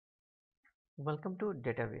Welcome to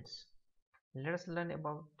DataWitzz. Let us learn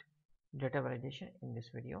about data validation in this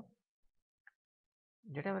video.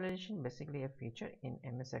 Data validation basically a feature in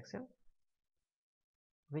MS Excel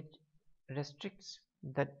which restricts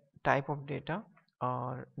the type of data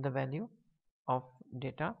or the value of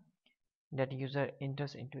data that user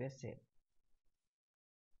enters into a cell.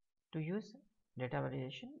 To use data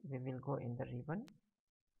validation, we will go in the ribbon.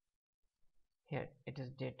 Here it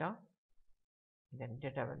is data, then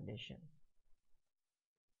data validation.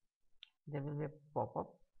 There will be a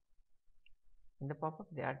pop-up. In the pop-up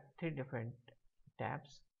there are three different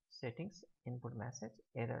tabs: settings, input message,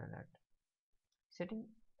 error alert. Setting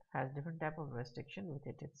has different type of restriction with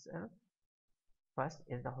it itself. First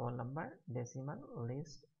is the whole number, decimal,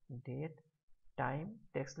 list, date, time,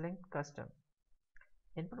 text length, custom.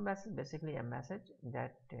 Input message basically a message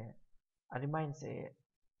that reminds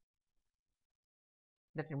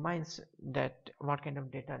what kind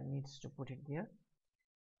of data needs to put it there.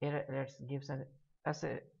 Error alerts gives us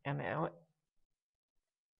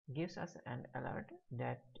an alert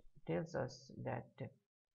that tells us that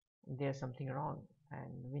there's something wrong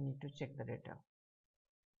and we need to check the data.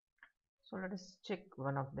 So let us check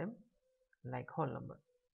one of them, like whole number.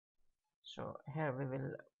 So here we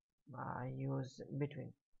will use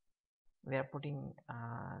between. We are putting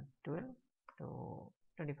 12 to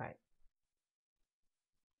 25.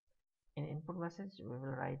 In input message we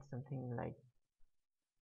will write something like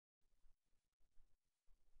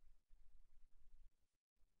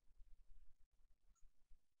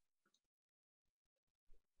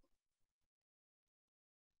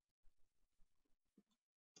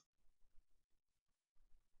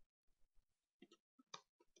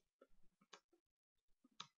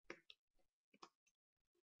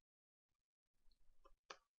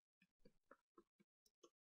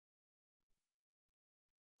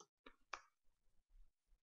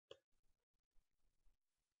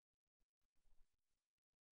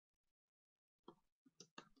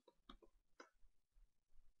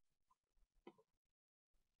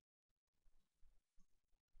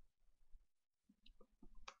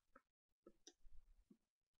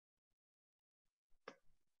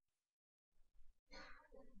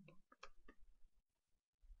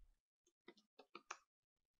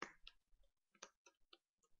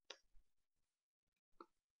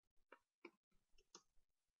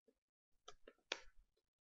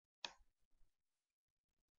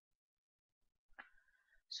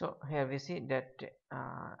so here we see that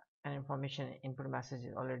an information input message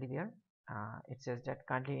is already there. It says that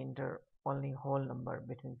kindly enter only whole number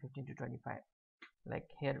between 15 to 25. Like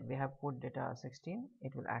here we have put data 16,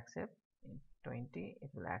 it will accept. 20, it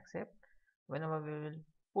will accept. Whenever we will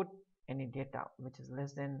put any data which is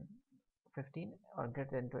less than 15 or greater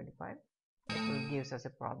than 25, it will give us a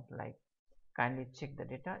prompt like kindly check the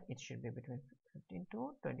data, it should be between 15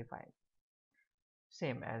 to 25.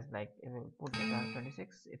 Same as like if we put data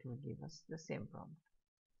 26, it will give us the same prompt.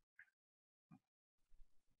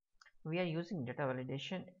 We are using data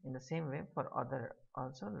validation in the same way for other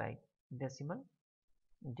also, like decimal,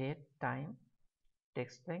 date, time,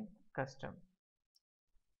 text length, custom.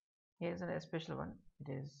 Here is a special one. It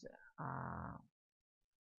is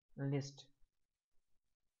list.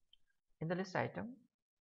 In the list item,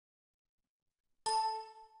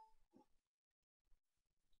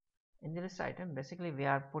 basically we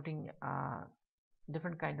are putting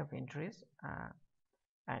different kind of entries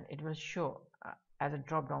and it will show as a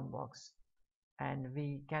drop down box, and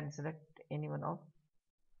we can select any one of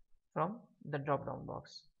from the drop down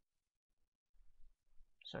box.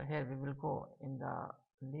 So here we will go in the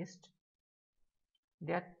list.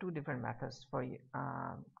 There are two different methods for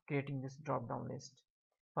creating this drop down list.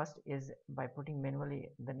 First is by putting manually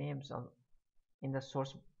the names of in the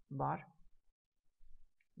source bar,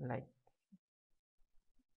 like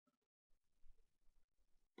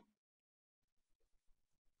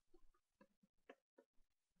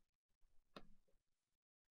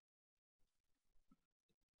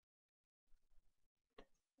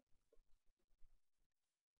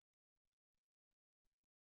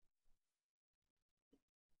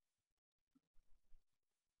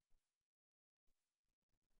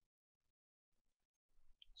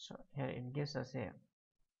so here it gives us a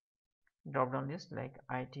drop down list like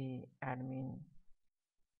IT admin.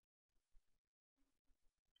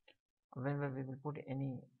 Whenever we will put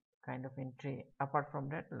any kind of entry apart from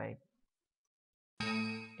that, like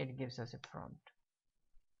it gives us a prompt.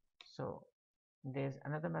 So there's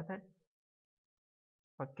another method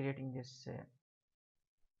for creating this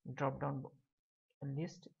drop down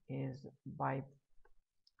list is by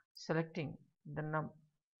selecting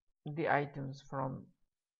the items from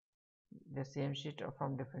the same sheet or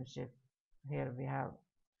from different sheet. here we have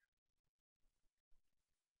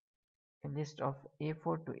a list of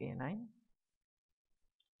A4 to A9.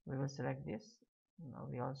 We will select this. Now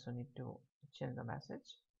we also need to change the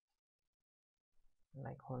message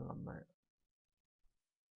like whole number.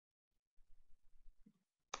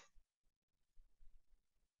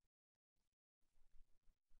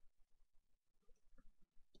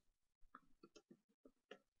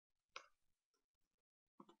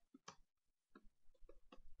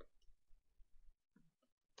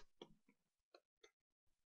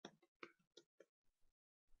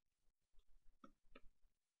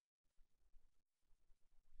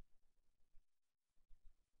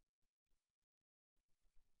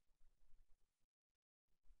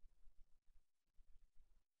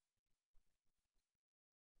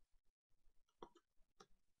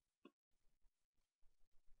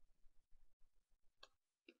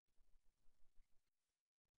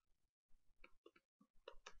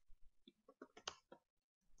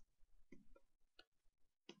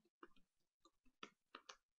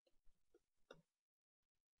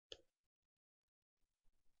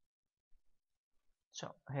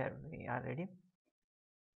 So here we are ready.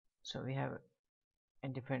 So we have a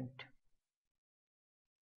different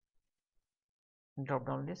drop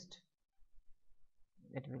down list.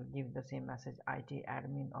 It will give the same message: IT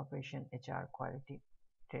admin operation HR quality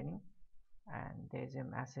training, and there is a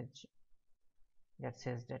message that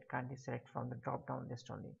says that can't select from the drop down list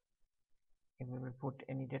only. If we will put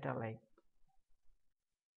any data, like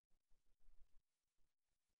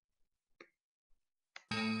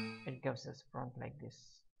it gives us prompt like this.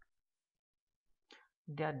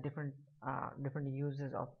 There are different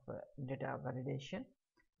uses of data validation.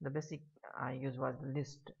 The basic use was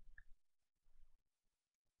list.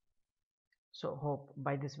 So hope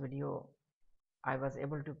by this video I was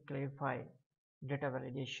able to clarify data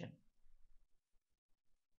validation.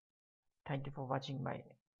 Thank you for watching my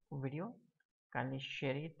video. Kindly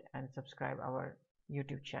share it and subscribe our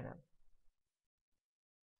YouTube channel.